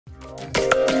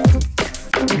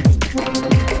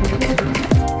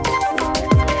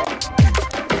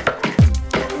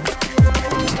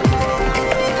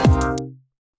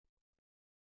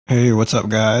Hey, what's up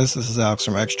guys? This is Alex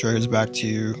from Xtrades back to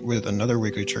you with another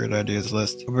weekly trade ideas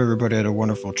list. Hope everybody had a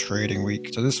wonderful trading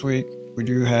week. So this week we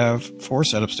do have 4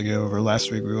 setups to go over.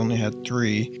 Last week we only had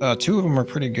 3. 2 of them are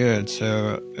pretty good.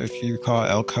 So if you call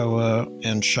Alcoa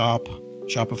and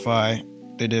Shopify,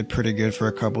 they did pretty good for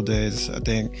a couple days. I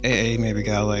think AA maybe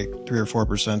got like 3 or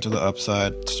 4% to the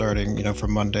upside starting,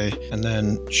 from Monday. And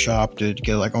then Shop did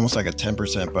get like almost like a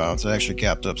 10% bounce. It actually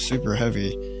gapped up super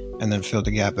heavy and then filled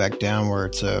the gap back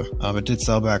downward. So it did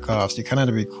sell back off. So you kind of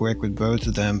had to be quick with both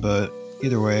of them. But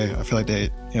either way, I feel like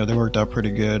they worked out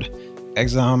pretty good.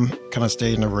 Exam kind of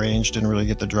stayed in the range. Didn't really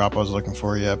get the drop I was looking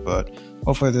for yet. But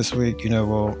hopefully this week,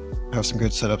 we'll have some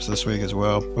good setups this week as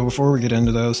well. But before we get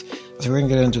into those, let's see if we can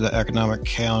get into the economic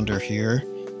calendar here,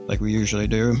 like we usually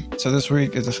do. So this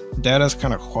week, data's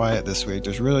kind of quiet this week.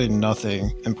 There's really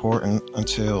nothing important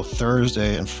until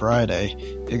Thursday and Friday.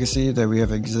 You can see that we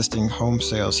have existing home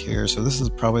sales here. So this is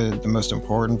probably the most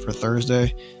important for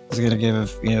Thursday. It's going to give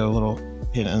a little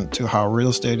hint into how real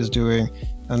estate is doing.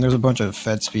 And there's a bunch of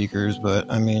Fed speakers, but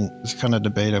I mean, it's kind of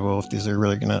debatable if these are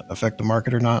really going to affect the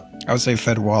market or not. I would say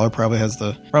Fed Waller probably has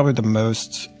the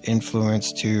most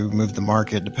influence to move the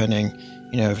market, depending,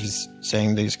 if he's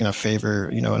saying that he's going to favor,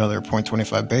 another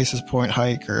 0.25 basis point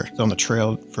hike, or on the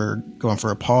trail for going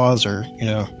for a pause, or,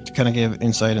 to kind of give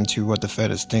insight into what the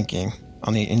Fed is thinking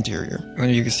on the interior. And then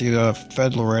you can see the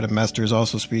Fed Loretta Mester is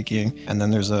also speaking. And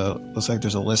then looks like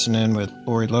there's a listen in with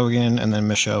Lori Logan and then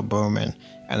Michelle Bowman.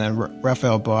 And then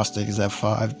Raphael Bostic is at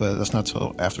 5, but that's not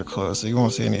till after close. So you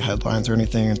won't see any headlines or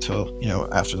anything until,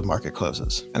 after the market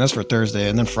closes. And that's for Thursday.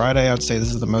 And then Friday, I would say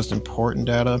this is the most important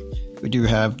data. We do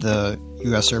have the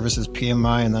U.S. Services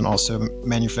PMI and then also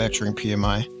manufacturing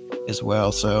PMI as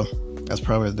well. So that's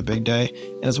probably the big day,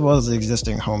 and as well as the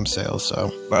existing home sales.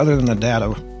 So, but other than the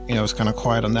data, it's kind of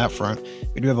quiet on that front.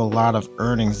 We do have a lot of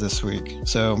earnings this week.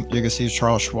 So you can see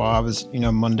Charles Schwab is,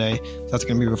 Monday. So that's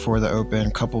going to be before the open.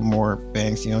 A couple more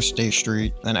banks, State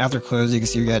Street. Then after close, you can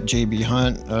see we got JB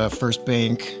Hunt, First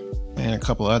Bank, and a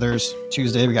couple others.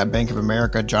 Tuesday, we got Bank of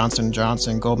America, Johnson &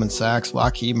 Johnson, Goldman Sachs,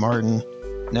 Lockheed Martin,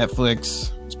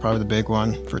 Netflix. It's probably the big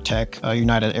one for tech.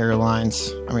 United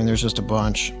Airlines. I mean, there's just a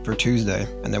bunch for Tuesday.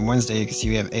 And then Wednesday, you can see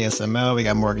we have ASML, we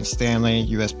got Morgan Stanley,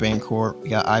 US Bancorp, we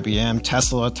got IBM,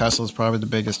 Tesla. Tesla's probably the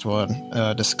biggest one.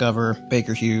 Discover,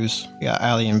 Baker Hughes, we got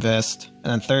Ali Invest.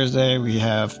 And then Thursday, we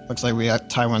got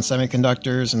Taiwan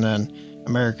Semiconductors, and then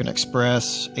American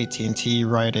Express, AT&T,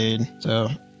 Rite Aid. So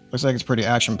looks like it's pretty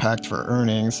action-packed for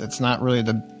earnings. It's not really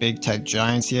the big tech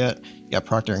giants yet. You got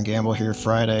Procter & Gamble here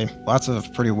Friday. Lots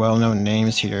of pretty well-known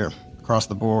names here across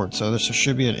the board. So this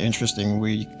should be an interesting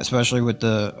week, especially with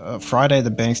the Friday.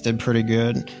 The banks did pretty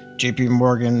good. JP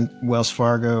Morgan, Wells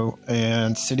Fargo,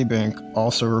 and Citibank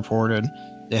also reported.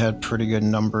 They had pretty good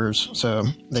numbers. So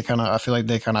I feel like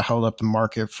they kind of held up the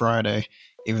market Friday,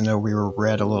 even though we were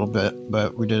red a little bit,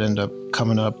 but we did end up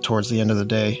coming up towards the end of the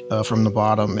day from the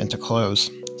bottom into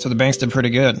close. So the banks did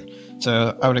pretty good.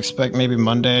 So I would expect maybe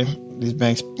Monday, these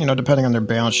banks, depending on their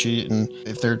balance sheet and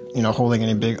if they're, holding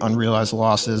any big unrealized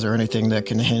losses or anything that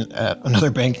can hint at another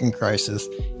banking crisis,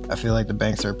 I feel like the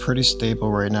banks are pretty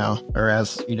stable right now.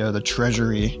 Whereas, the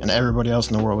Treasury and everybody else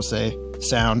in the world would say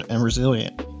sound and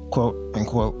resilient, quote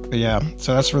unquote. But yeah,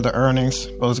 so that's for the earnings.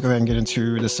 But let's go ahead and get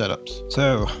into the setups.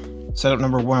 So setup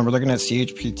number 1, we're looking at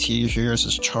CHPT here. This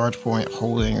is Charge Point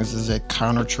Holding. This is a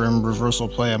counter trim reversal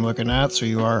play I'm looking at. So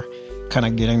you are kind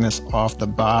of getting this off the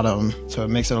bottom, so it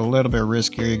makes it a little bit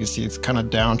riskier. You can see it's kind of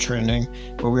downtrending,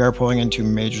 but we are pulling into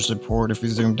major support. If we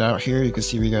zoomed out here, you can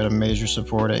see we got a major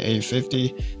support at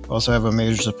 850. We also have a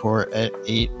major support at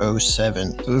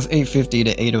 807. So this 850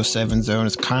 to 807 zone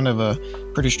is kind of a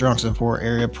pretty strong support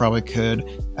area. Probably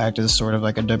could act as sort of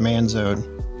like a demand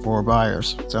zone for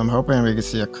buyers. So I'm hoping we can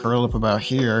see a curl up about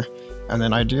here, and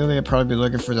then ideally I'd probably be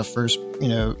looking for the first,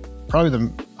 probably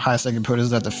the highest I can put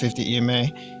is at the 50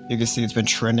 EMA. You can see it's been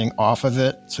trending off of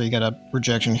it. So you got a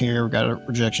rejection here, we got a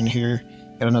rejection here,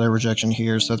 got another rejection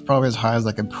here. So it's probably as high as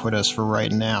I could put us for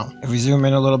right now. If we zoom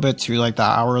in a little bit to like the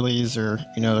hourlies or,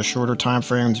 the shorter time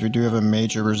frames, we do have a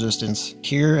major resistance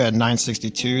here at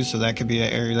 962. So that could be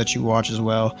an area that you watch as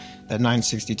well. That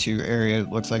 962 area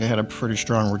looks like it had a pretty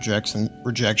strong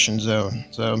rejection zone.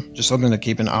 So just something to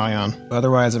keep an eye on. But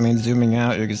otherwise, zooming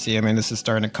out, you can see, this is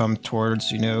starting to come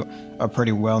towards, a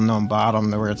pretty well-known bottom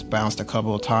where it's bounced a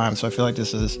couple of times. So I feel like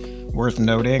this is worth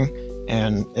noting.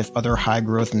 And if other high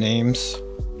growth names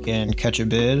can catch a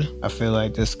bid, I feel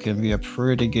like this can be a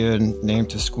pretty good name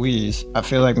to squeeze. I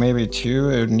feel like maybe too,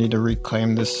 it would need to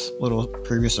reclaim this little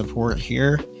previous support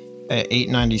here at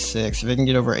 896. If it can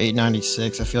get over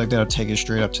 896, I feel like that'll take it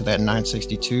straight up to that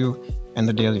 962 and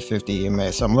the daily 50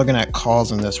 EMA. So I'm looking at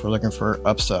calls in this. We're looking for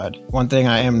upside. One thing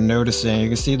I am noticing, you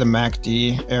can see the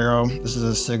MACD arrow. This is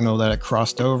a signal that it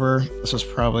crossed over. This was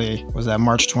that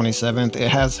March 27th. It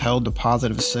has held the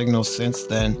positive signal since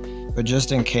then. But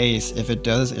just in case, if it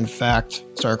does in fact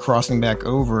start crossing back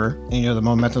over, and the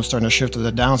momentum starting to shift to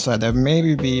the downside, that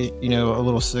maybe be a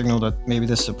little signal that maybe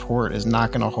this support is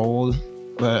not going to hold.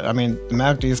 But I mean, the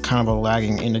MACD is kind of a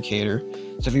lagging indicator.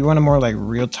 So if you want a more like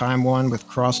real-time one with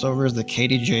crossovers, the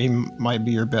KDJ might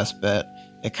be your best bet.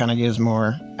 It kind of gives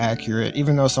more accurate,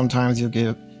 even though sometimes you'll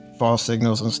get false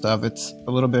signals and stuff, it's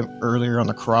a little bit earlier on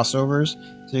the crossovers.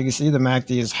 So you can see the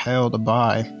MACD is held a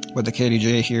buy, but the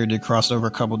KDJ here did cross over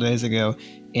a couple days ago,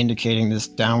 indicating this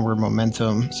downward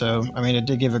momentum. So I mean, it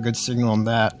did give a good signal on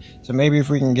that. So maybe if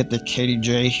we can get the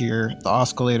KDJ here, the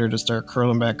oscillator, to start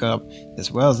curling back up,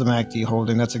 as well as the MACD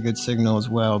holding, that's a good signal as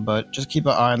well. But just keep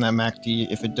an eye on that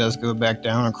MACD. If it does go back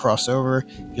down and cross over,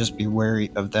 just be wary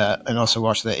of that. And also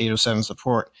watch the 807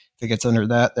 support. If it gets under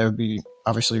that, that would be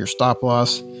obviously your stop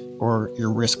loss or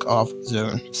your risk off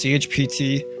zone.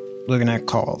 CHPT, looking at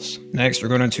calls. Next, we're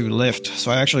going to Lyft.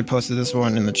 So I actually posted this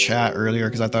one in the chat earlier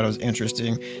because I thought it was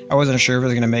interesting. I wasn't sure if it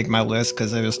was going to make my list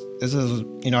because this is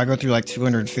I go through like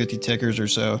 250 tickers or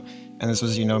so, and this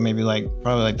was maybe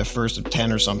probably like the first of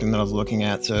 10 or something that I was looking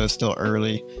at, so it's still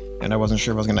early. And I wasn't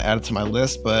sure if I was going to add it to my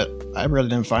list, but I really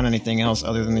didn't find anything else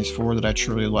other than these 4 that I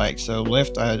truly like. So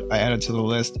Lyft, I added to the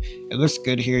list. It looks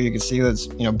good here. You can see that's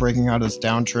breaking out of this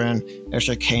downtrend. It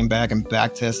actually came back and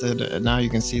back tested, and now you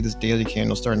can see this daily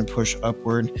candle starting to push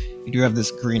upward. You do have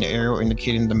this green arrow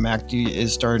indicating the MACD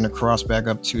is starting to cross back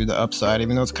up to the upside,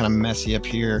 even though it's kind of messy up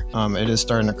here. It is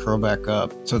starting to curl back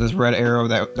up. So this red arrow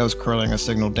that was curling a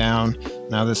signal down,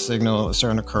 now this signal is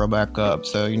starting to curl back up.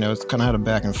 So it's kind of had a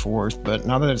back and forth, but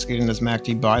now that it's getting this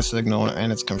MACD buy signal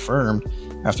and it's confirmed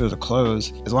after the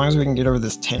close, as long as we can get over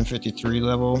this 1053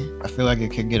 level, I feel like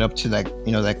it could get up to that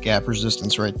that gap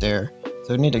resistance right there.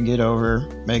 So we need to get over,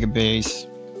 make a base,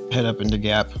 head up into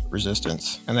gap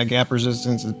resistance, and that gap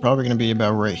resistance is probably going to be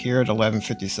about right here at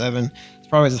 1157. It's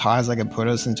probably as high as I could put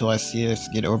us until I see us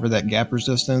get over that gap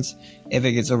resistance. If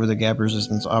it gets over the gap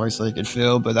resistance, obviously it could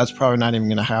fill, but that's probably not even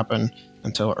going to happen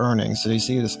until earnings. So you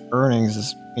see this earnings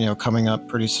is coming up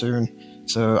pretty soon.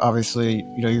 So obviously,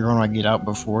 you're going to get out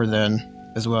before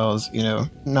then, as well as,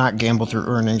 not gamble through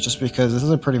earnings, just because this is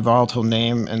a pretty volatile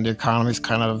name and the economy's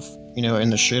kind of, in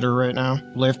the shitter right now.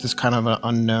 Lyft is kind of an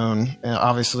unknown, and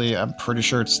obviously I'm pretty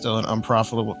sure it's still an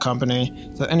unprofitable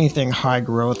company. So anything high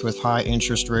growth with high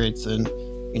interest rates and,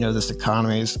 this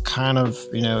economy is kind of,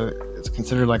 it's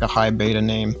considered like a high beta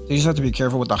name. So you just have to be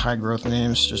careful with the high growth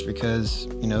names, just because,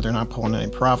 they're not pulling any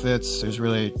profits. There's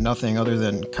really nothing other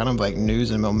than kind of like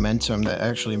news and momentum that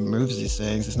actually moves these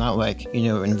things. It's not like,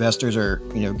 investors are,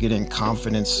 getting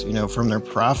confidence, from their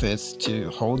profits to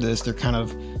hold this. They're kind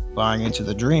of buying into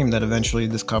the dream that eventually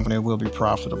this company will be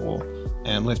profitable.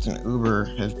 And Lyft and Uber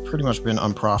have pretty much been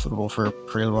unprofitable for a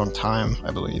pretty long time,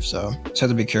 I believe. So just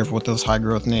have to be careful with those high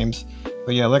growth names.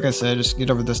 But yeah, like I said, just get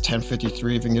over this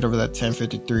 1053. If you can get over that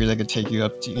 1053, that could take you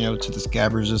up to, to this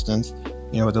gap resistance,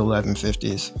 with the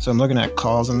 1150s. So I'm looking at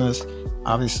calls on this.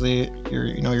 Obviously,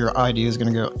 your ID is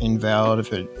going to go invalid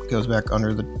if it goes back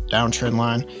under the downtrend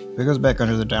line. If it goes back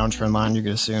under the downtrend line, you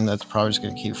can assume that's probably just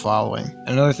going to keep following.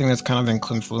 Another thing that's kind of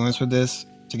influenced with this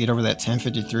to get over that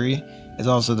 1053 is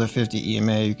also the 50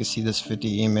 EMA. You can see this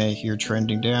 50 EMA here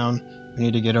trending down. We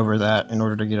need to get over that in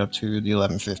order to get up to the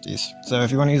 1150s. So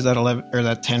if you want to use that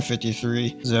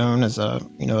 1053 zone as a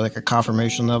like a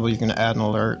confirmation level, you can add an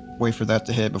alert, wait for that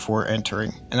to hit before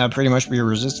entering, and that'd pretty much be a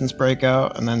resistance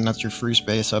breakout, and then that's your free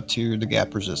space up to the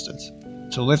gap resistance.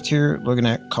 So Lyft here, looking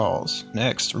at calls.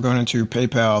 Next, we're going into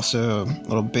PayPal. So a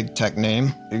little big tech name.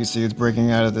 You can see it's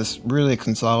breaking out of this really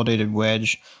consolidated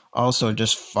wedge. Also,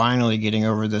 just finally getting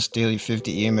over this daily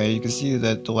 50 EMA. You can see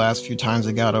that the last few times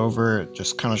it got over, it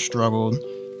just kind of struggled,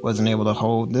 wasn't able to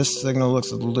hold. This signal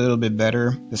looks a little bit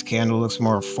better. This candle looks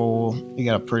more full. You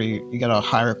got a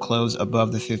higher close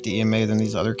above the 50 EMA than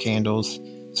these other candles.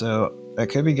 So that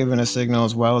could be giving a signal,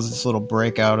 as well as this little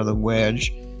breakout of the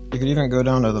wedge. You could even go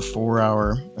down to the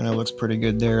 4-hour, and it looks pretty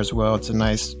good there as well. It's a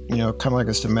nice, kind of like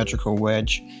a symmetrical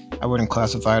wedge. I wouldn't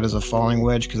classify it as a falling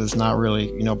wedge because it's not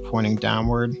really, pointing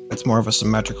downward. It's more of a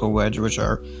symmetrical wedge, which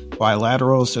are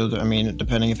bilateral. So,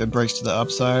 depending if it breaks to the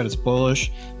upside, it's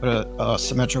bullish, but a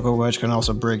symmetrical wedge can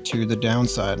also break to the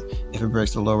downside if it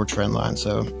breaks the lower trend line.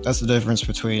 So that's the difference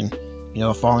between,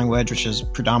 A falling wedge, which is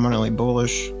predominantly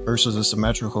bullish, versus a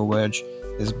symmetrical wedge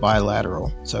is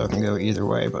bilateral, so it can go either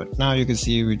way. But now you can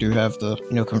see we do have the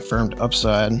confirmed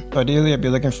upside. So ideally, I'd be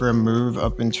looking for a move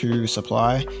up into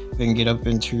supply. If we can get up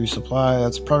into supply,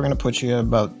 that's probably going to put you at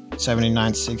about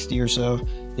 79.60 or so.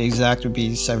 The exact would be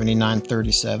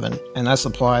 79.37, and that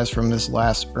supply is from this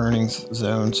last earnings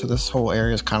zone. So this whole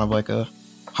area is kind of like a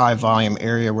high volume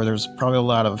area where there's probably a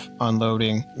lot of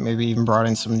unloading, maybe even brought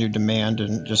in some new demand,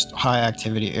 and just high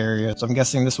activity area. So I'm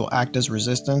guessing this will act as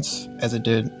resistance, as it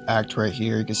did act right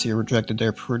here. You can see it rejected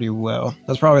there pretty well.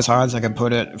 That's probably as high as I can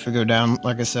put it. If we go down,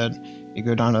 like I said, you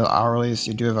go down to the hourlies,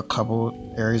 you do have a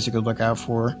couple areas you could look out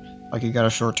for. Like you got a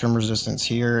short-term resistance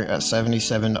here at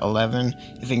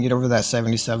 77.11. If you can get over that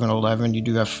 77.11, you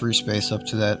do have free space up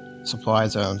to that supply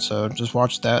zone. So just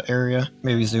watch that area,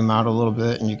 maybe zoom out a little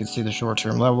bit, and you can see the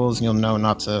short-term levels, and you'll know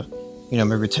not to,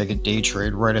 maybe take a day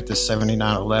trade right at this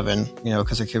 79.11,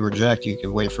 because it could reject. You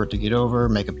could wait for it to get over,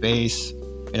 make a base,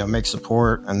 make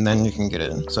support, and then you can get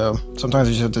in. So sometimes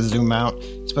you just have to zoom out,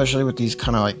 especially with these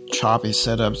kind of like choppy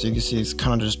setups. You can see it's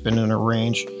kind of just been in a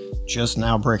range, just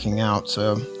now breaking out.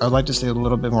 So I'd like to see a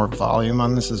little bit more volume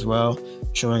on this as well,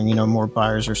 showing more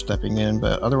buyers are stepping in.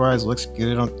 But otherwise looks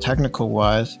good on technical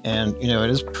wise, and it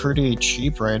is pretty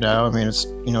cheap right now. I mean, it's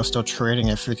still trading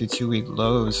at 52-week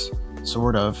lows,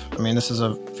 sort of. I mean, this is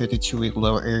a 52-week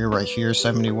low area right here,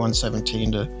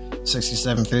 71.17 to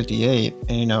 67.58,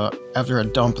 and after a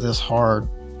dump this hard,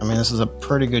 I mean, this is a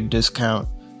pretty good discount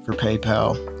for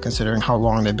PayPal, considering how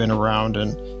long they've been around,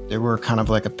 and they were kind of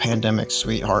like a pandemic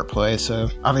sweetheart play. So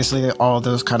obviously all of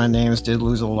those kind of names did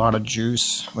lose a lot of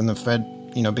juice when the Fed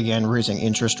began raising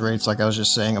interest rates, like I was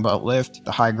just saying about Lyft.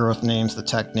 The high growth names, the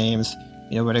tech names,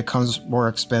 when it comes more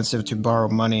expensive to borrow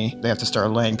money, they have to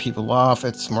start laying people off.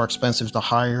 It's more expensive to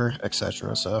hire,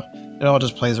 etc. So it all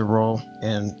just plays a role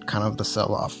in kind of the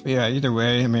sell-off. But yeah, either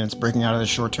way, I mean, it's breaking out of the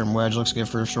short-term wedge. Looks good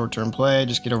for a short-term play.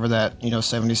 Just get over that,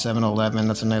 77.11.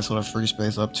 That's a nice little free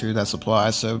space up to that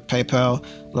supply. So PayPal,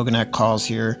 looking at calls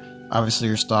here. Obviously,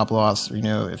 your stop loss,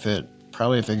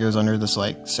 if it goes under this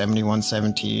like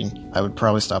 71.17, I would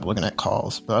probably stop looking at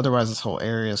calls. But otherwise, this whole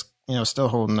area is still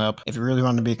holding up. If you really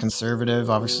want to be conservative,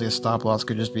 obviously a stop loss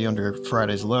could just be under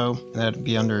Friday's low, and that'd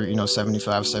be under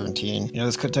 75.17.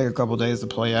 This could take a couple days to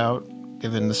play out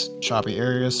given this choppy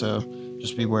area, so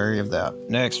just be wary of that.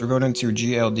 Next, we're going into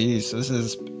GLD. So this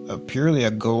is purely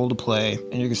a gold play,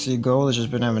 and you can see gold has just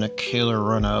been having a killer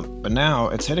run up, but now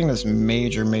it's hitting this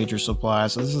major supply.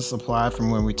 So this is a supply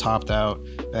from when we topped out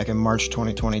back in March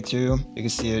 2022. You can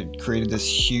see it created this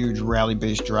huge rally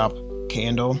based drop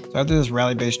candle. So after this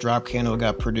rally based drop candle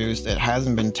got produced, it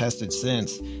hasn't been tested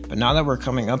since, but now that we're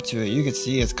coming up to it, you can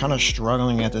see it's kind of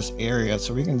struggling at this area.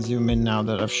 So we can zoom in now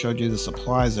that I've showed you the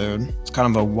supply zone. It's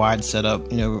kind of a wide setup.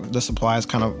 The supply was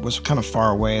kind of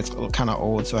far away. It's kind of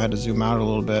old, so I had to zoom out a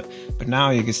little bit, but now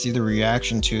you can see the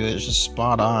reaction to it. It's just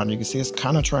spot on. You can see it's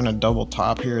kind of trying to double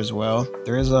top here as well.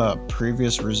 There is a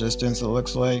previous resistance, it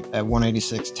looks like, at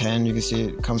 186.10. You can see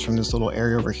it comes from this little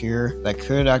area over here that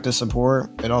could act as support.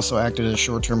 It also acted as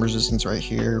short-term resistance right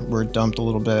here where it dumped a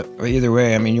little bit. But either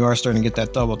way, I mean, you are starting to get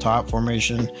that double top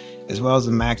formation, as well as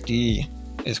the MACD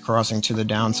is crossing to the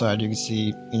downside. You can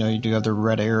see, you do have the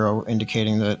red arrow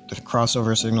indicating that the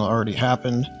crossover signal already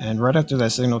happened. And right after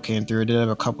that signal came through, it did have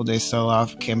a couple days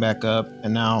sell-off, came back up,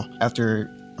 and now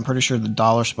after, I'm pretty sure the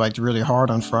dollar spiked really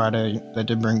hard on Friday. That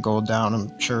did bring gold down.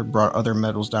 I'm sure it brought other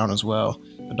metals down as well.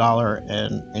 The dollar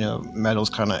and metals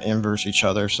kind of inverse each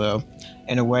other. So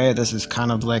in a way, this is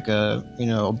kind of like a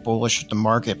a bullish the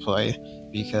market play,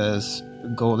 because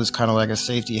gold is kind of like a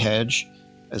safety hedge,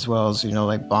 as well as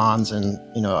like bonds and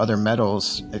other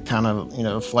metals. It kind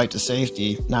of flight to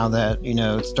safety. Now that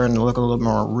it's starting to look a little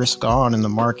more risk on in the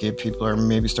market, people are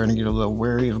maybe starting to get a little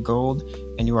wary of gold,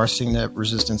 and you are seeing that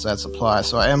resistance at supply.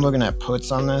 So I am looking at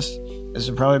puts on this. This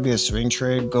would probably be a swing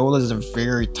trade. Gold is a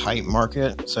very tight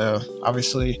market, so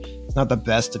obviously it's not the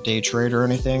best to day trade or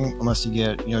anything unless you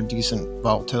get decent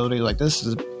volatility. Like this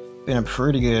has been a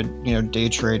pretty good day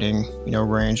trading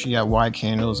range. You got wide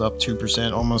candles up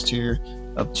 2% almost here,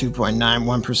 up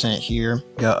 2.91% here,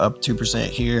 got up 2%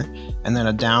 here, and then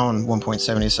a down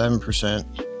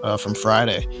 1.77% from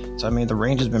Friday. So I mean, the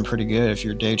range has been pretty good if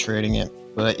you're day trading it.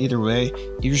 But either way,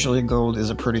 usually gold is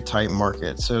a pretty tight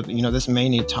market. So, this may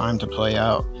need time to play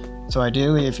out. So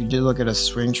ideally, if you did look at a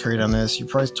swing trade on this, your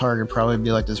price target probably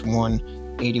be like this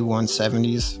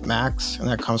 181.70s max. And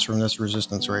that comes from this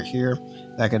resistance right here.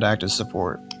 That could act as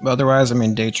support. But otherwise, I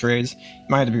mean, day trades, you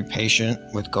might have to be patient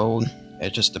with gold.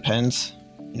 It just depends.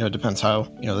 It depends how,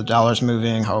 the dollar's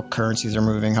moving, how currencies are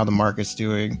moving, how the market's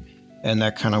doing. and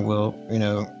that kind of will,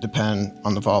 depend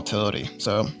on the volatility.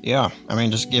 So yeah, I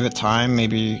mean, just give it time.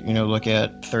 Maybe, look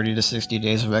at 30 to 60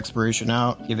 days of expiration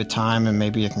out, give it time, and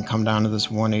maybe it can come down to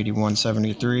this 180,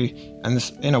 173. And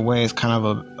this, in a way, is kind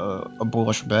of a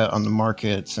bullish bet on the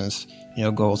market, since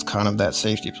gold's kind of that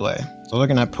safety play. So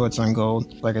looking at puts on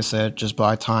gold, like I said, just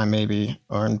buy time maybe,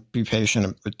 or be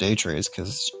patient with day trades, because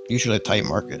it's usually a tight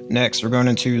market. Next, we're going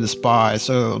into the SPY.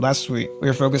 So last week we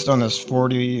were focused on this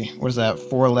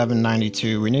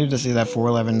 411.92. We needed to see that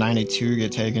 411.92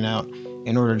 get taken out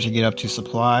in order to get up to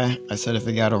supply. I said if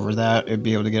it got over that, it'd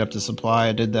be able to get up to supply.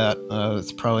 I did that.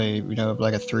 It's probably,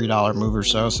 like a $3 move or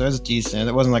so. So it's decent.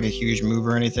 It wasn't like a huge move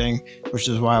or anything, which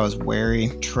is why I was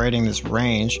wary trading this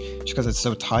range, just because it's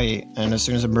so tight. And as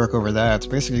soon as it broke over that, it's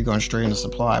basically going straight into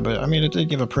supply. But I mean, it did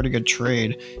give a pretty good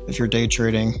trade if you're day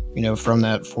trading, from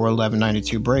that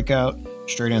 411.92 breakout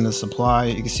straight into supply.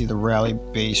 You can see the rally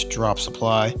base drop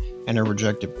supply, and it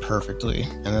rejected perfectly,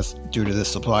 and that's due to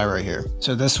this supply right here.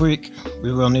 So this week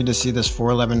we will need to see this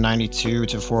 411.92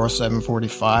 to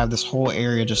 407.45. This whole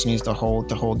area just needs to hold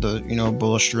the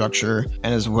bullish structure.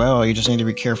 And as well, you just need to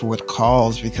be careful with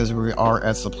calls, because we are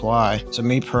at supply. So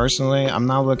me personally, I'm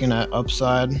not looking at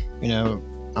upside.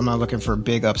 I'm not looking for a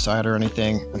big upside or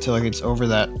anything until it gets over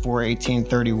that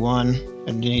 418.31,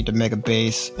 and you need to make a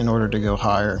base in order to go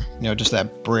higher. Just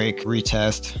that break,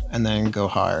 retest, and then go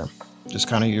higher. Just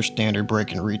kind of your standard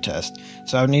break and retest.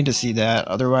 So I would need to see that.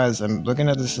 Otherwise, I'm looking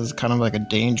at this as kind of like a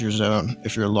danger zone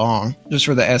if you're long, just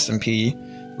for the S&P,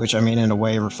 which, I mean, in a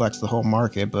way reflects the whole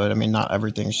market, but I mean, not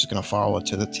everything's just going to follow it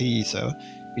to the T. So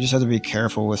you just have to be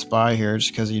careful with SPY here,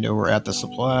 just because, we're at the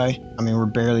supply. I mean, we're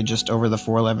barely just over the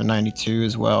 411.92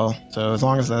 as well. So as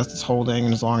long as that's holding,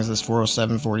 and as long as this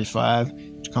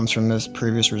 407.45, which comes from this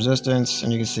previous resistance,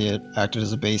 and you can see it acted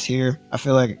as a base here, I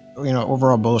feel like,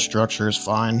 overall bullish structure is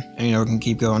fine, and, it can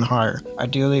keep going higher.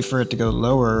 Ideally, for it to go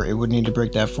lower, it would need to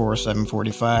break that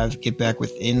 407.45, get back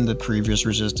within the previous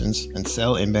resistance, and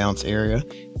sell imbalance area.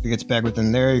 If it gets back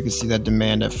within there, you can see that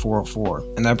demand at 404,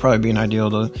 and that'd probably be an ideal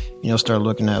to, start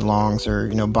looking at longs, or,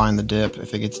 buying the dip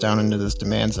if it gets down into this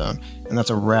demand zone. And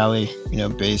that's a rally,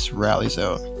 base rally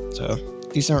zone. So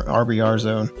decent RBR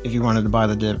zone. If you wanted to buy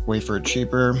the dip, wait for it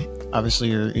cheaper. Obviously,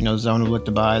 your zone of look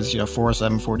to buy is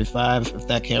 407.45. If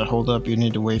that can't hold up, you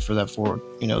need to wait for that the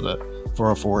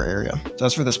 404 area. So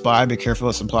that's for the SPY. Be careful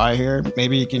of supply here.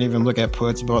 Maybe you can even look at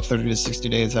puts about 30 to 60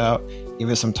 days out. Give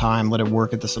it some time, let it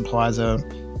work at the supply zone,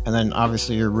 and then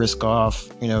obviously your risk off,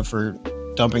 for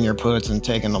dumping your puts and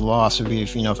taking the loss would be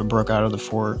if if it broke out of the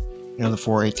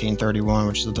 418.31,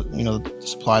 which is the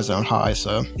supply zone high.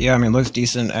 So yeah, I mean, it looks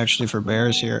decent actually for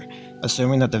bears here,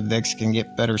 assuming that the VIX can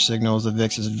get better signals. The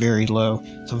VIX is very low,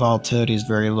 so volatility is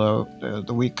very low.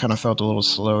 The week kind of felt a little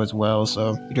slow as well,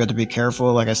 so you do have to be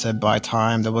careful. Like I said, buy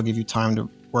time. That will give you time to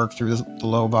work through the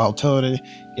low volatility,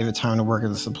 give it time to work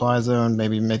in the supply zone,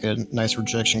 maybe make a nice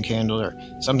rejection candle or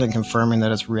something confirming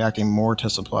that it's reacting more to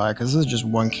supply, because this is just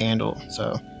one candle,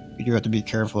 so you do have to be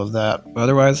careful of that. But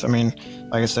otherwise, I mean,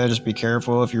 like I said, just be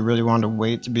careful. If you really want to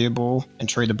wait to be a bull and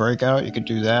trade the breakout, you could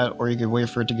do that, or you could wait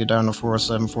for it to get down to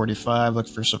 407.45, look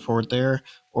for support there,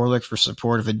 or look for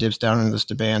support if it dips down into this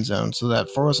demand zone. So that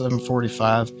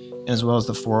 407.45, as well as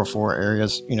the 404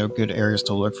 areas, good areas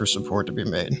to look for support to be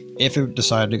made if it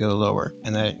decided to go lower.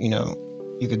 And that,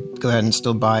 you could go ahead and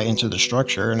still buy into the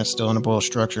structure, and it's still in a bullish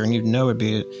structure, and you'd know it'd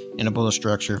be in a bullish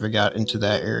structure if it got into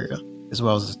that area, as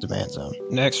well as this demand zone.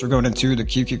 Next, we're going into the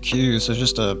QQQ. So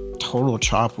just a total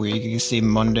chop week. You can see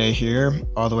Monday here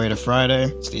all the way to Friday.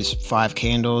 It's these 5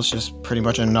 candles, just pretty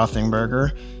much a nothing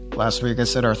burger. Last week I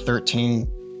said our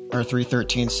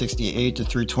 313.68 to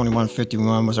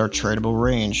 321.51 was our tradable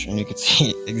range, and you can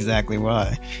see exactly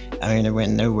why. I mean, it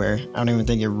went nowhere. I don't even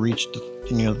think it reached the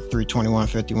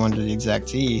 321.51 to the exact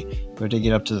T, but it did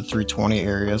get up to the 320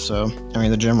 area. So I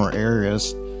mean, the general area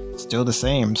is still the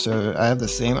same. So I have the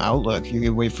same outlook. You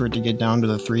could wait for it to get down to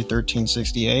the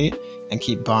 313.68 and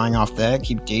keep buying off that,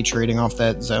 keep day trading off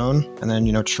that zone, and then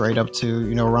trade up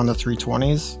to around the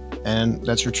 320s, and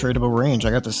that's your tradable range.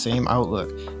 I got the same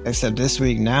outlook, except this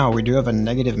week now we do have a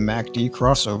negative MACD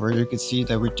crossover. You can see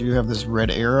that we do have this red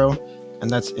arrow, and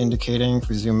that's indicating, if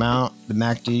we zoom out, the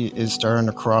MACD is starting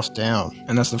to cross down,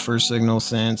 and that's the first signal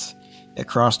since it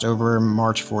crossed over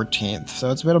March 14th.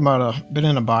 So it's been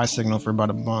in a buy signal for about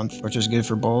a month, which is good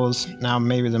for bulls. Now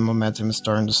maybe the momentum is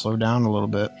starting to slow down a little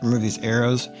bit. Remove these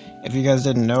arrows. If you guys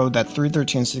didn't know, that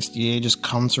 313.68 just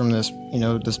comes from this,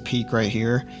 this peak right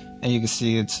here. And you can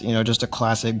see it's, just a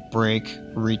classic break,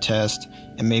 retest,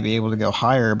 and maybe able to go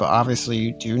higher. But obviously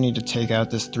you do need to take out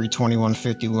this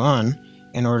 321.51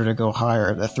 in order to go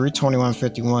higher. The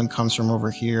 321.51 comes from over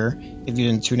here. If you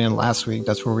didn't tune in last week,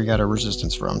 that's where we got our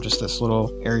resistance from, just this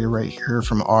little area right here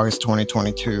from August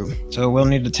 2022. So we'll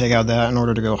need to take out that in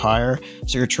order to go higher.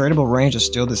 So your tradable range is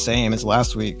still the same as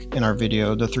last week in our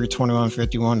video, the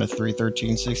 321.51 to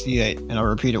 313.68. And I'll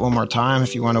repeat it one more time.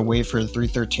 If you want to wait for the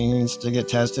 313s to get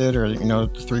tested, or the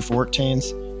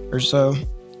 314s or so,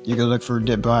 you can look for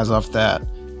dip buys off that.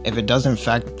 If it does in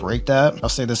fact break that, I'll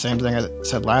say the same thing I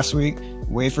said last week.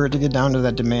 Wait for it to get down to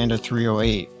that demand of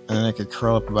 308, and then it could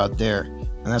curl up about there.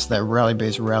 And that's that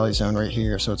rally-based rally zone right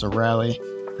here. So it's a rally,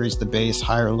 creates the base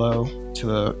higher low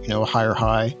to a higher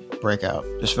high breakout.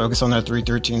 Just focus on that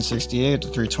 313.68 to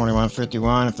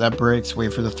 321.51. If that breaks,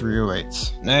 wait for the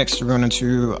 308s. Next, we're going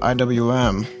into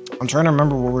IWM. I'm trying to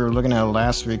remember what we were looking at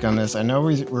last week on this. I know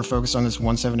we were focused on this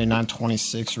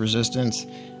 179.26 resistance.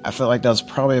 I felt like that was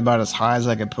probably about as high as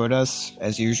I could put us,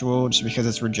 as usual, just because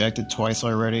it's rejected twice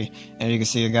already. And you can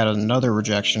see it got another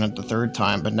rejection at the third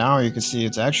time. But now you can see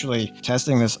it's actually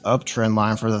testing this uptrend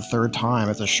line for the third time.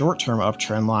 It's a short-term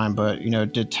uptrend line, but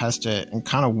it did test it and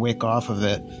kind of wick off of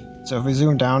it. So if we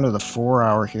zoom down to the 4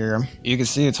 hour here, you can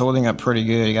see it's holding up pretty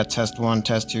good. You got test 1,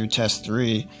 test 2, test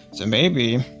 3. So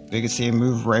maybe we could see it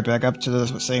move right back up to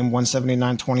the same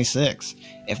 179.26.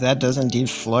 If that does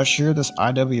indeed flush here, this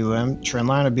IWM trend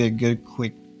line would be a good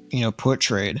quick, put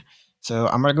trade. So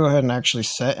I'm going to go ahead and actually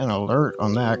set an alert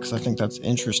on that because I think that's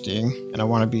interesting and I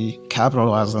want to be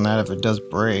capitalized on that if it does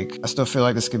break. I still feel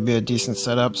like this could be a decent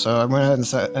setup, so I went ahead and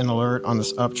set an alert on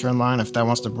this uptrend line. If that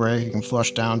wants to break, it can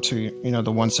flush down to,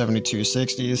 the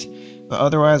 172.60s. But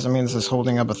otherwise, this is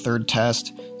holding up a third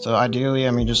test. So ideally,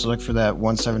 just look for that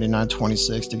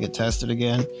 179.26 to get tested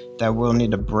again. That will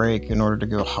need to break in order to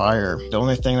go higher. The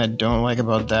only thing I don't like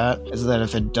about that is that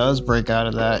if it does break out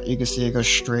of that, you can see it goes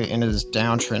straight into this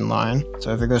downtrend line.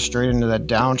 So if it goes straight into that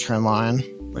downtrend line,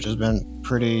 which has been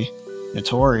pretty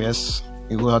notorious,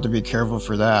 you will have to be careful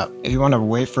for that. If you want to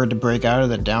wait for it to break out of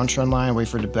the downtrend line, wait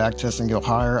for it to backtest and go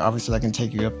higher, obviously that can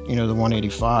take you up, the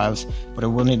 185s, but it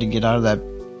will need to get out of that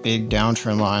big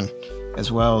downtrend line,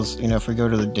 as well as, if we go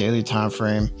to the daily time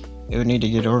frame, it would need to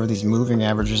get over these moving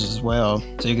averages as well.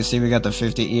 So you can see we got the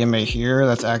 50 EMA here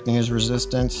that's acting as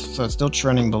resistance, so it's still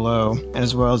trending below, and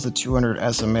as well as the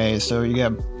 200 SMA. So you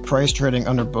got price trading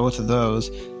under both of those.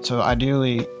 So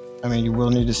ideally, you will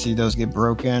need to see those get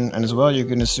broken, and as well you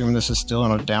can assume this is still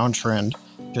on a downtrend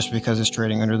just because it's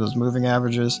trading under those moving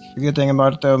averages. The good thing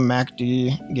about it though,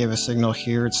 MACD gave a signal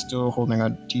here. It's still holding a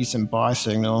decent buy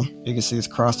signal. You can see it's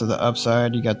crossed to the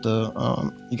upside. You got the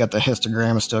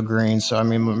histogram is still green. So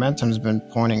momentum's been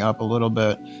pointing up a little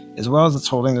bit, as well as it's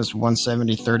holding this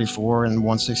 170.34 and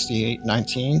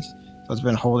 168.19. So it's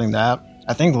been holding that.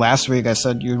 I think last week I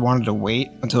said you wanted to wait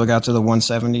until it got to the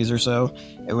 170s or so.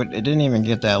 It didn't even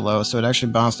get that low, so it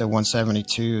actually bounced at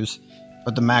 172s.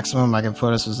 But the maximum I could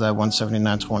put us was that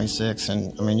 179.26,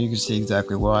 and you can see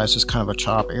exactly why. It's just kind of a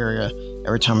chop area.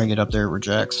 Every time we get up there, it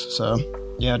rejects. So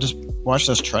yeah, just watch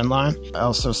this trend line. I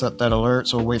also set that alert,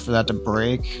 so we'll wait for that to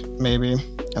break maybe,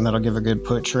 and that'll give a good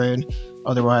put trade.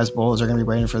 Otherwise, bulls are going to be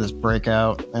waiting for this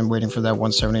breakout and waiting for that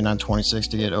 179.26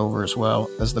 to get over as well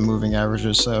as the moving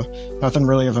averages. So nothing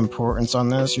really of importance on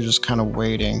this. You're just kind of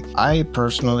waiting. I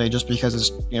personally, just because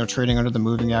it's trading under the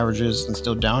moving averages and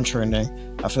still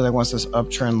downtrending, I feel like once this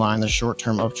uptrend line, the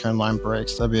short-term uptrend line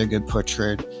breaks, that'll be a good put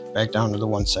trade back down to the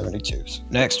 172s.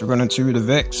 Next, we're going into the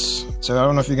VIX. So I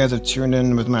don't know if you guys have tuned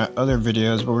in with my other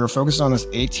videos, but we were focused on this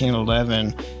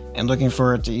 1811. And looking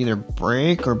for it to either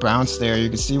break or bounce there. You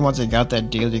can see once it got that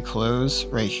daily close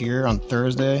right here on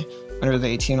Thursday under the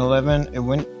 1811, it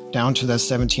went down to that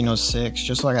 1706,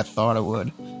 just like I thought it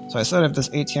would. So I said if this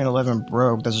 1811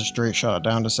 broke, that's a straight shot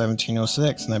down to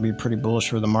 1706, and that'd be pretty bullish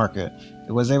for the market.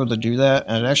 It was able to do that,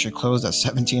 and it actually closed at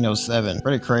 1707.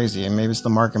 Pretty crazy, and maybe it's the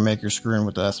market maker screwing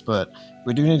with us, but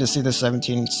we do need to see the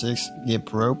 1706 get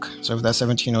broke. So if that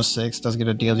 1706 does get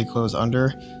a daily close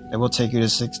under, it will take you to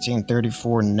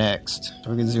 1634 next.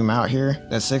 So we can zoom out here.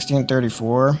 That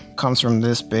 1634 comes from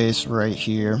this base right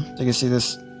here. So you can see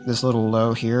this little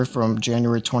low here from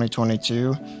January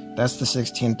 2022. That's the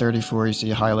 1634 you see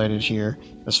highlighted here.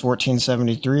 This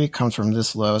 1473 comes from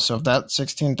this low. So if that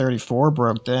 1634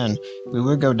 broke, then we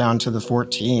would go down to the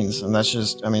 14s, and that's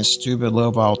just, stupid low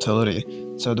volatility.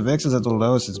 So the VIX is at the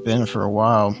lowest it's been for a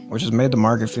while, which has made the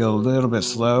market feel a little bit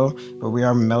slow, but we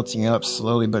are melting up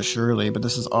slowly but surely. But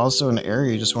this is also an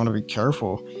area you just want to be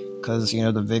careful, because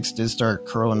the VIX did start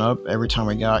curling up every time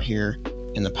we got here.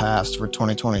 in the past for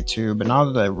 2022. But now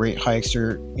that the rate hikes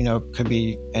are, could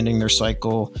be ending their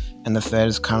cycle, and the Fed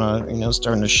is kind of,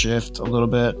 starting to shift a little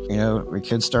bit, we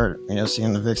could start,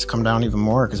 seeing the VIX come down even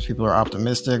more because people are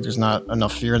optimistic. There's not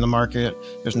enough fear in the market.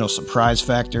 There's no surprise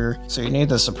factor. So you need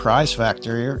the surprise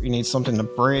factor. You need something to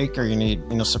break, or you need,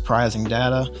 surprising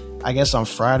data. I guess on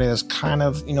Friday is kind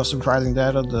of, surprising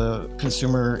data, the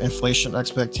consumer inflation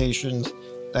expectations.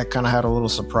 That kind of had a little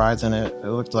surprise in it. It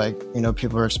looked like,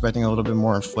 people are expecting a little bit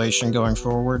more inflation going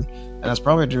forward. And that's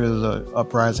probably due to the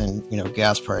uprise in,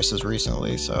 gas prices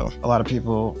recently. So a lot of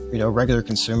people, regular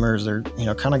consumers, they're,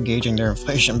 kind of gauging their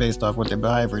inflation based off what they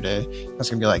buy every day. That's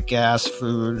going to be like gas,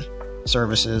 food,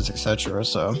 services, etc.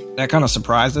 So that kind of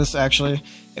surprised us, actually.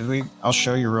 I'll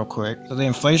show you real quick. So the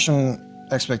inflation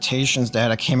expectations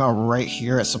data came out right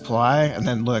here at supply, and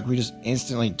then look, we just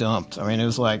instantly dumped. I mean, it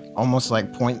was like almost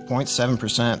like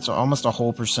 0.7%, so almost a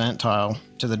whole percentile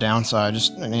to the downside,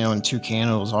 just in 2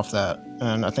 candles off that.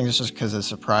 And I think it's just because it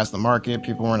surprised the market.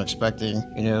 People weren't expecting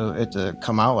it to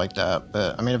come out like that.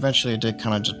 But I mean, eventually it did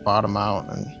kind of just bottom out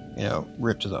and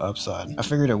rip to the upside. I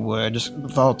figured it would. Just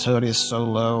volatility is so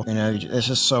low. It's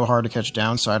just so hard to catch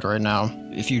downside right now.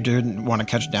 If you did want to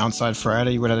catch downside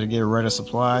Friday, you would have to get right of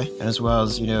supply, and as well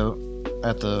as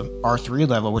at the R3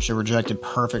 level, which it rejected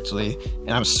perfectly.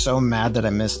 And I'm so mad that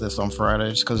I missed this on Friday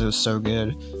just because it was so good.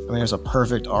 I mean, there's a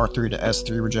perfect R3 to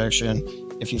S3 rejection.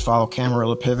 If you follow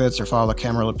Camarilla pivots or follow the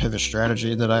Camarilla pivot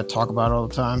strategy that I talk about all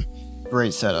the time,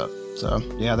 great setup. So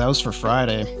yeah, that was for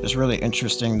Friday. It's really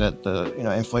interesting that the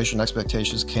inflation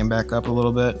expectations came back up a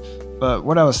little bit. But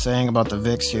what I was saying about the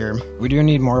VIX here, we do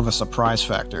need more of a surprise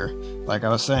factor. Like I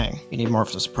was saying, you need more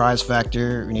of a surprise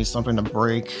factor. We need something to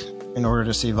break in order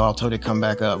to see volatility come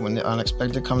back up. When the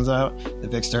unexpected comes out, the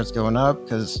VIX starts going up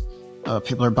because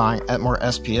people are buying at more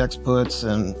SPX puts,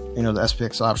 and the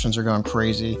SPX options are going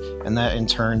crazy, and that in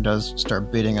turn does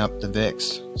start bidding up the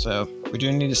VIX. So we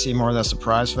do need to see more of that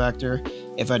surprise factor.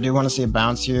 If I do want to see a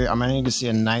bounce here, I'm gonna need to see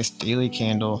a nice daily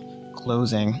candle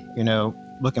closing,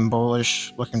 looking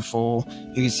bullish, looking full.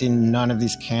 You can see none of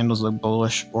these candles look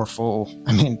bullish or full.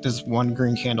 I mean, this one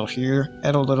green candle here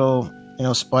had a little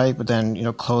spike, but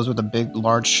then close with a big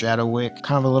large shadow wick,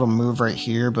 kind of a little move right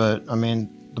here. But I mean,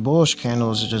 the bullish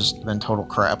candles have just been total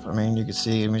crap. I mean, you can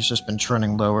see, it's just been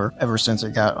trending lower ever since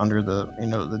it got under the,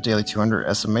 the daily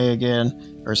 200 SMA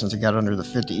again, or since it got under the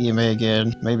 50 EMA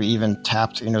again, maybe even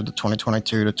tapped, the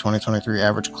 2022 to 2023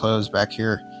 average close back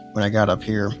here when I got up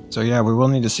here. So yeah, we will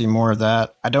need to see more of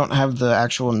that. I don't have the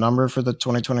actual number for the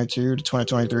 2022 to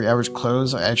 2023 average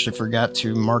close. I actually forgot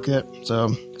to mark it, so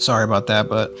sorry about that.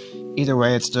 But either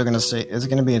way, it's still it's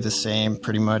gonna be the same,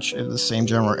 pretty much the same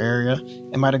general area.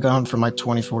 It might have gone from like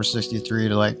 2463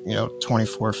 to like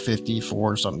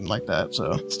 2454 or something like that.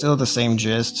 So still the same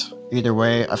gist. Either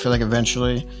way, I feel like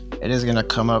eventually it is gonna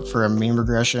come up for a mean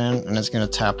regression, and it's gonna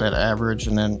tap that average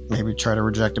and then maybe try to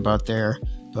reject about there.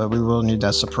 But we will need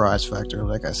that surprise factor,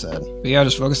 like I said. But yeah,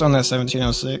 just focus on that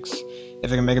 1706.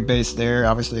 If it can make a base there,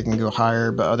 obviously it can go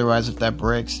higher. But otherwise, if that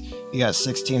breaks, you got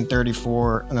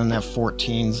 1634, and then that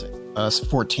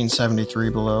 1473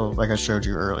 below, like I showed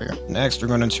you earlier. Next, we're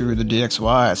going into the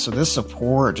DXY. So this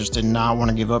support just did not want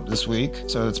to give up this week.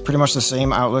 So it's pretty much the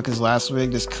same outlook as last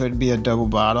week. This could be a double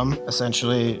bottom.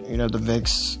 Essentially, the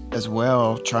VIX as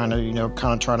well, trying to,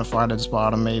 kind of trying to find its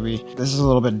bottom maybe. This is a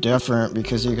little bit different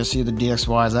because you can see the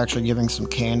DXY is actually giving some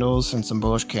candles and some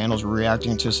bullish candles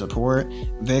reacting to support.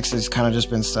 VIX has kind of just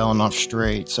been selling off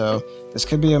straight. So this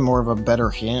could be more of a better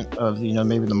hint of,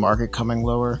 maybe the market coming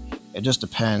lower. It just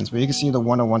depends. But you can see the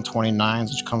 101.29s,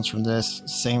 which comes from this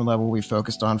same level we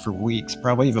focused on for weeks,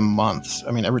 probably even months.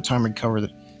 I mean, every time I cover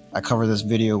this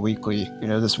video weekly,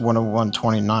 this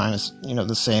 101.29 is,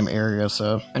 the same area.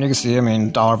 So, and you can see, I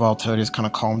mean, dollar volatility has kind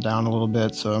of calmed down a little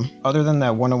bit. So other than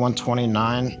that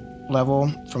 101.29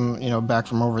 level from, back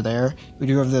from over there, we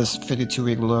do have this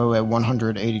 52-week low at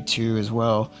 182 as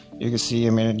well. You can see, I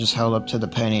mean, it just held up to the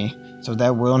penny. So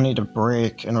that will need to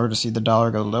break in order to see the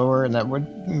dollar go lower, and that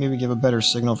would maybe give a better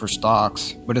signal for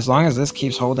stocks. But as long as this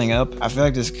keeps holding up, I feel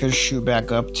like this could shoot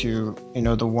back up to, the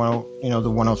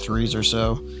 103s or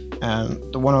so. And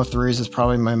the 103s is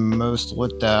probably my most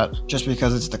looked at just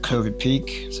because it's the COVID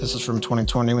peak. So this is from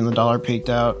 2020 when the dollar peaked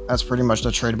out. That's pretty much the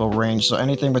tradable range. So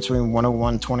anything between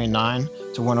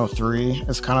 101.29 to 103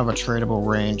 is kind of a tradable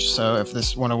range. So if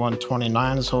this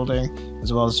 101.29 is holding,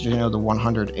 as well as, the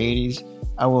 180s,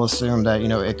 I will assume that,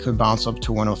 it could bounce up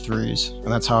to 103s,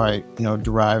 and that's how I,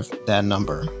 derive that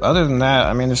number. But other than that,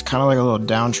 I mean, there's kind of like a little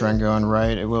downtrend going,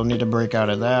 right? It will need to break out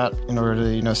of that in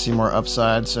order to, see more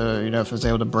upside. So, if it's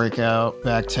able to break out,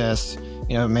 back test,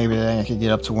 maybe then it could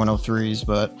get up to 103s,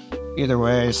 but either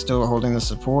way, it's still holding the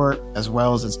support as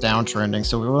well as it's downtrending.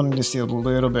 So we will need to see a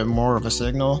little bit more of a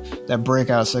signal. That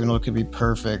breakout signal could be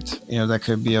perfect. That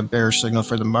could be a bearish signal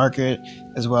for the market,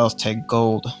 as well as take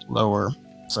gold lower.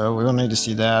 So we will need to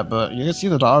see that, but you can see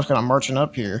the dollar's kind of marching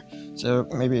up here. So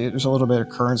maybe there's a little bit of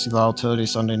currency volatility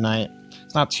Sunday night.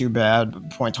 It's not too bad.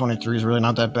 0.23 is really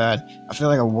not that bad. I feel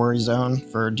like a worry zone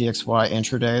for DXY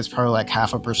intraday is probably like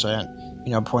 0.5%.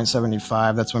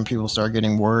 0.75, that's when people start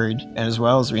getting worried. And as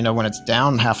well as, when it's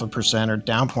down 0.5% or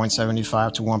down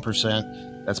 0.75 to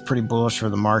 1%, that's pretty bullish for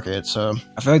the market. So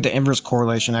I feel like the inverse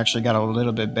correlation actually got a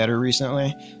little bit better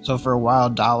recently. So for a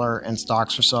while, dollar and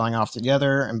stocks were selling off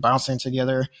together and bouncing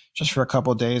together just for a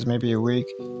couple of days, maybe a week.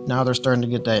 Now they're starting to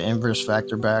get that inverse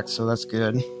factor back, so that's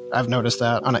good. I've noticed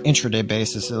that on an intraday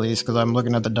basis, at least, because I'm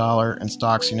looking at the dollar and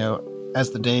stocks, as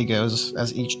the day goes,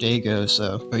 as each day goes.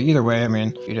 So, but either way,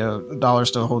 dollar's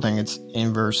still holding its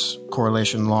inverse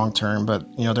correlation long term. But,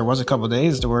 there was a couple of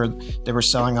days to where they were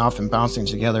selling off and bouncing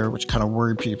together, which kind of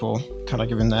worried people, kind of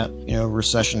giving that,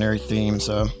 recessionary theme.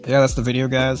 So, yeah, that's the video,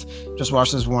 guys. Just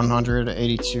watch this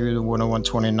 182 to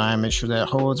 101.29. Make sure that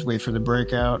holds, wait for the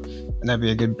breakout, and that'd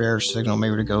be a good bearish signal,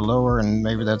 maybe to go lower, and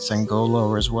maybe that's then go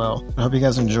lower as well. I hope you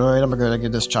guys enjoyed. I'm going to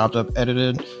get this chopped up,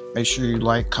 edited. Make sure you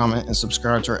like, comment, and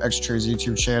subscribe to our Xtrades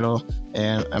YouTube channel,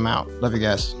 and I'm out. Love you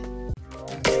guys.